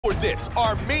For this,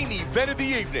 our main event of the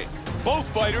evening, both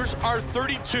fighters are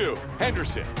 32.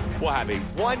 Henderson will have a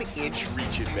 1-inch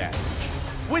reach advantage.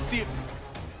 With the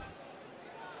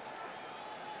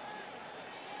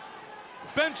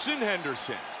Benson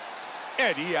Henderson,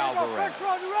 Eddie Alvarez. You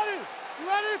ready? You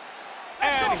ready?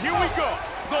 And here we go.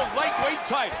 The lightweight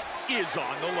title is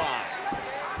on the line.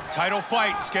 Title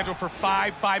fight scheduled for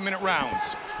 5 5-minute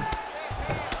rounds.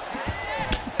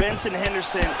 Benson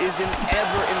Henderson is an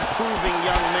ever-improving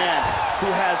young man who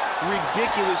has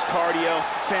ridiculous cardio,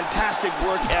 fantastic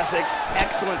work ethic,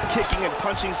 excellent kicking and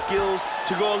punching skills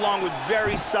to go along with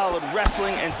very solid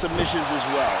wrestling and submissions as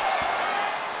well.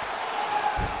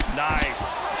 Nice.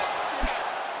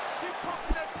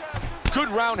 Good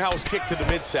roundhouse kick to the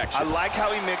midsection. I like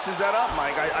how he mixes that up,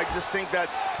 Mike. I just think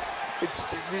there's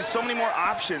so many more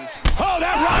options. Oh,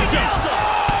 that rides him!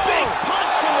 Big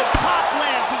punch from the top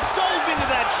lands. He dove into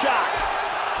that shot.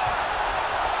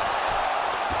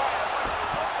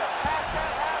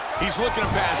 He's looking to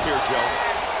pass here, Joe.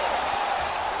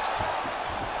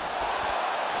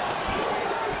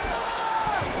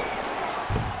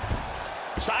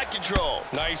 Side control.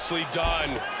 Nicely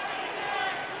done.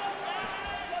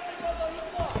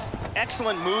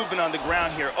 Excellent movement on the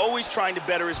ground here, always trying to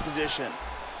better his position.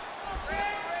 I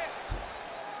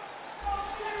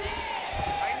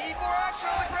need more action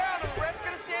on the ground, or the ref's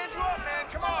gonna stand you up, man.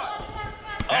 Come on.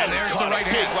 And there's the right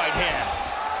hand. Big right hand.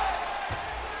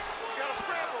 You gotta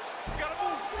scramble. You gotta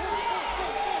move.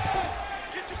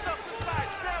 Move. Get yourself to the side.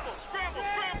 Scramble.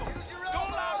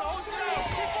 Don't allow him to hold you down.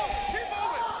 Keep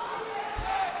moving.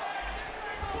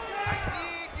 I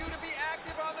need you to be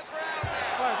active on the ground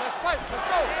now. Let's fight. Let's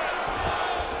go.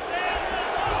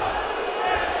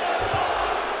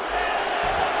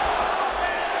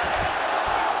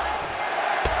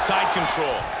 Side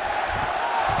control.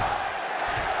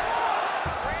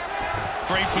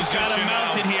 Great position. He's got him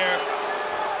mounted here.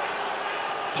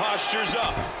 Postures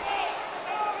up.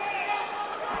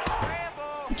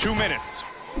 2 minutes.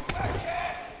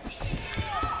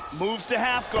 Moves to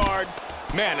half guard.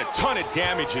 Man, a ton of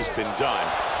damage has been done,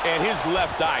 and his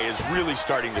left eye is really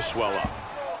starting to swell up.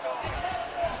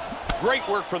 Great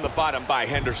work from the bottom by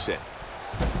Henderson.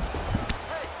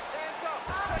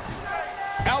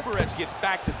 Alvarez gets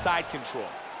back to side control.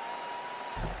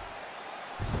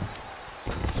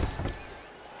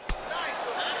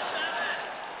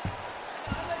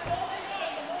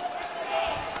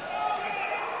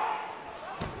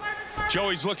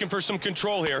 Joey's looking for some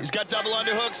control here. He's got double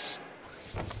underhooks.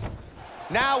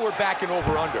 Now we're back in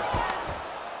over-under.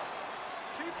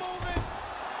 Keep moving.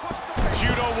 Push the pace.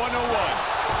 Judo 101.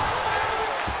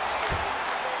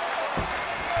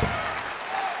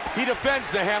 He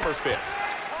defends the hammer fist.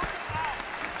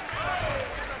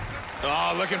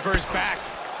 Oh, looking for his back.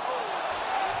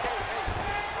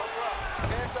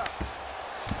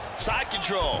 Side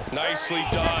control. Nicely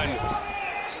done.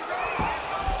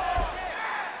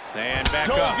 And back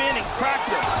Dove up. in and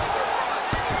cracked him.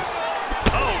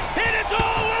 Oh, and it's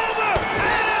all over!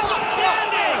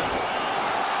 Outstanding!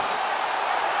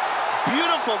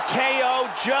 Beautiful KO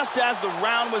just as the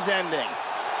round was ending.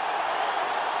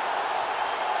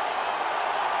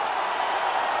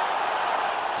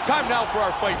 Time now for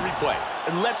our fight replay.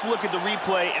 And let's look at the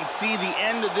replay and see the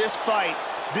end of this fight.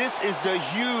 This is the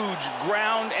huge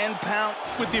ground and pound.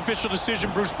 With the official decision,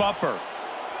 Bruce Buffer.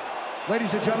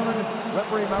 Ladies and gentlemen,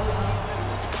 referee Mount.